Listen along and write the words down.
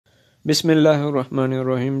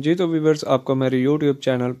बिस्मिल्लाहिर्रहमानिर्रहीम। जी तो व्यूअर्स, आपको मेरे यूट्यूब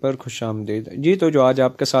चैनल पर खुशामदीद। जी तो जो आज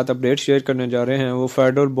आपके साथ अपडेट शेयर करने जा रहे हैं वो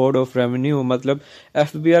फेडरल बोर्ड ऑफ रेवेन्यू मतलब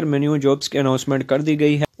FBR में न्यू जॉब्स की अनाउंसमेंट कर दी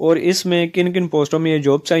गई है और इसमें किन किन पोस्टों में ये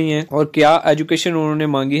जॉब्स आई हैं और क्या एजुकेशन उन्होंने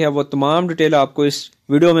मांगी है वो तमाम डिटेल आपको इस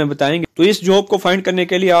वीडियो में बताएंगे। तो इस जॉब को फाइंड करने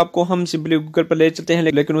के लिए आपको हम सिंपली गूगल पर ले चलते हैं,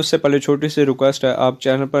 लेकिन उससे पहले छोटी सी रिक्वेस्ट है, आप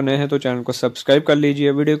चैनल पर नए हैं तो चैनल को सब्सक्राइब कर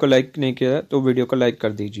लीजिए, वीडियो को लाइक नहीं किया तो वीडियो को लाइक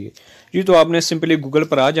कर दीजिए। जी तो आपने सिंपली गूगल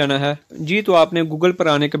पर आ जाना है। जी तो आपने गूगल पर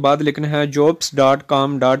आने के बाद लिखना है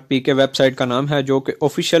jobs.com.pk वेबसाइट का नाम है, जो कि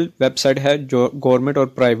ऑफिशियल वेबसाइट है जो गवर्नमेंट और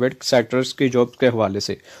प्राइवेट सेक्टर्स की जॉब्स के हवाले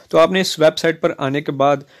से। तो आपने इस वेबसाइट पर आने के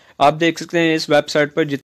बाद आप देख सकते हैं इस वेबसाइट पर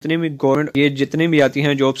जितनी भी गवर्नमेंट ये जितनी भी आती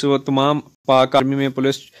हैं जॉब्स, वो तमाम पाक आर्मी में,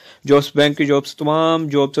 पुलिस जॉब्स, बैंक की जॉब्स, तमाम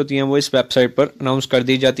जॉब्स होती हैं वो इस वेबसाइट पर अनाउंस कर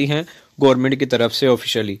दी जाती हैं गवर्नमेंट की तरफ से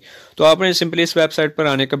ऑफिशियली। तो आपने सिंपली इस वेबसाइट पर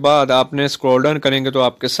आने के बाद आपने स्क्रॉल डाउन करेंगे तो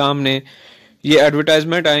आपके सामने ये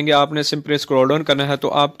एडवर्टाइजमेंट आएंगे। आपने सिंपली स्क्रॉल डाउन करना है तो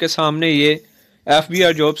आपके सामने ये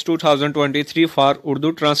FBR jobs 2023 for Urdu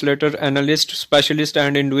translator, analyst, specialist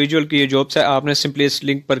and individual की ये जॉब्स है। आपने सिंपली इस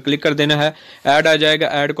लिंक पर क्लिक कर देना है, ऐड आ जाएगा,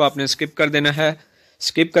 ऐड को आपने स्किप कर देना है।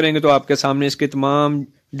 स्किप करेंगे तो आपके सामने इसकी तमाम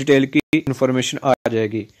डिटेल की इंफॉर्मेशन आ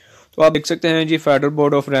जाएगी। तो आप देख सकते हैं जी, फेडरल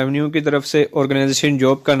बोर्ड ऑफ रेवेन्यू की तरफ से ऑर्गेनाइजेशन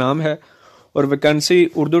जॉब का नाम है और वैकेंसी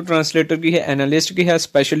उर्दू ट्रांसलेटर की है, एनालिस्ट की है,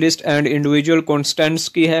 स्पेशलिस्ट एंड इंडिविजुअल कॉन्स्टेंट्स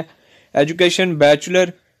की है, education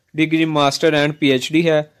bachelor degree, master and PhD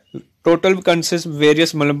है। टोटल वैकेंसीज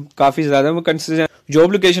वेरियस, मतलब काफ़ी ज़्यादा वैकेंसीज हैं।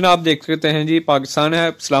 जॉब लोकेशन आप देख सकते हैं जी, पाकिस्तान है,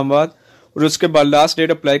 इस्लामाबाद, और उसके बाद लास्ट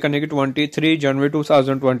डेट अप्लाई करने की 23 जनवरी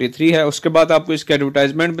 2023 है। उसके बाद आपको इसकी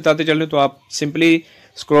एडवर्टाइजमेंट बताते चलें तो आप सिंपली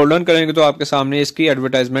स्क्रॉल डाउन करेंगे तो आपके सामने इसकी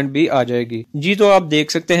एडवर्टाइजमेंट भी आ जाएगी। जी तो आप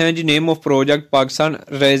देख सकते हैं जी, name of project Pakistan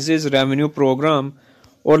रेजिज revenue programme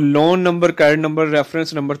और loan number, credit number,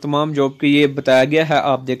 reference number, तमाम जॉब की ये बताया गया है,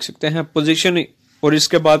 आप देख सकते हैं। पोजीशन और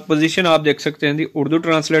इसके बाद पोजीशन आप देख सकते हैं जी, उर्दू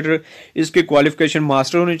ट्रांसलेटर, इसकी क्वालिफिकेशन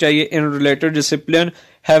मास्टर होनी चाहिए in related discipline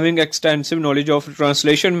having extensive knowledge of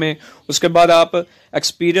translation में। उसके बाद आप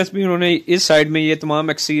एक्सपीरियंस भी उन्होंने इस साइड में ये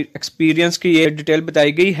तमाम एक्सपीरियंस की ये डिटेल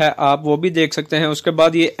बताई गई है, आप वो भी देख सकते हैं। उसके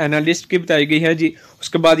बाद ये एनालिस्ट की बताई गई है जी,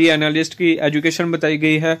 उसके बाद ये एनालिस्ट की एजुकेशन बताई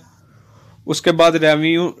गई है। उसके बाद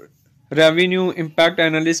रेवेन्यू इम्पैक्ट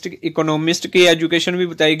एनालिस्ट, इकोनॉमिस्ट की एजुकेशन भी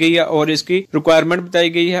बताई गई है और इसकी रिक्वायरमेंट बताई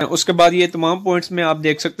गई है। उसके बाद ये तमाम पॉइंट्स में आप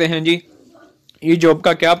देख सकते हैं जी, ये जॉब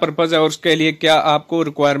का क्या पर्पस है और उसके लिए क्या आपको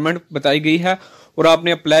रिक्वायरमेंट बताई गई है और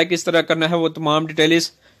आपने अप्लाई किस तरह करना है, वो तमाम डिटेल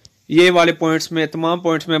इस ये वाले पॉइंट्स में, तमाम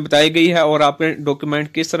पॉइंट्स में बताई गई है। और आपने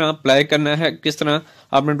डॉक्यूमेंट किस तरह अप्लाई करना है, किस तरह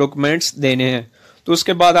आपने डॉक्यूमेंट्स देने हैं, तो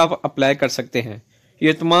उसके बाद आप अप्लाई कर सकते हैं।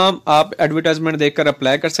 ये तमाम आप एडवर्टाइजमेंट देखकर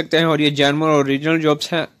अप्लाई कर सकते हैं और ये जेन्युइन और ओरिजिनल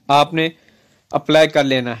जॉब्स हैं, आपने अप्लाई कर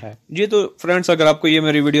लेना है। जी तो फ्रेंड्स, अगर आपको ये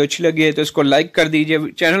मेरी वीडियो अच्छी लगी है तो इसको लाइक कर दीजिए,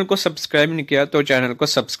 चैनल को सब्सक्राइब नहीं किया तो चैनल को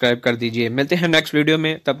सब्सक्राइब कर दीजिए। मिलते हैं नेक्स्ट वीडियो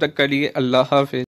में, तब तक के लिए अल्लाह हाफिज।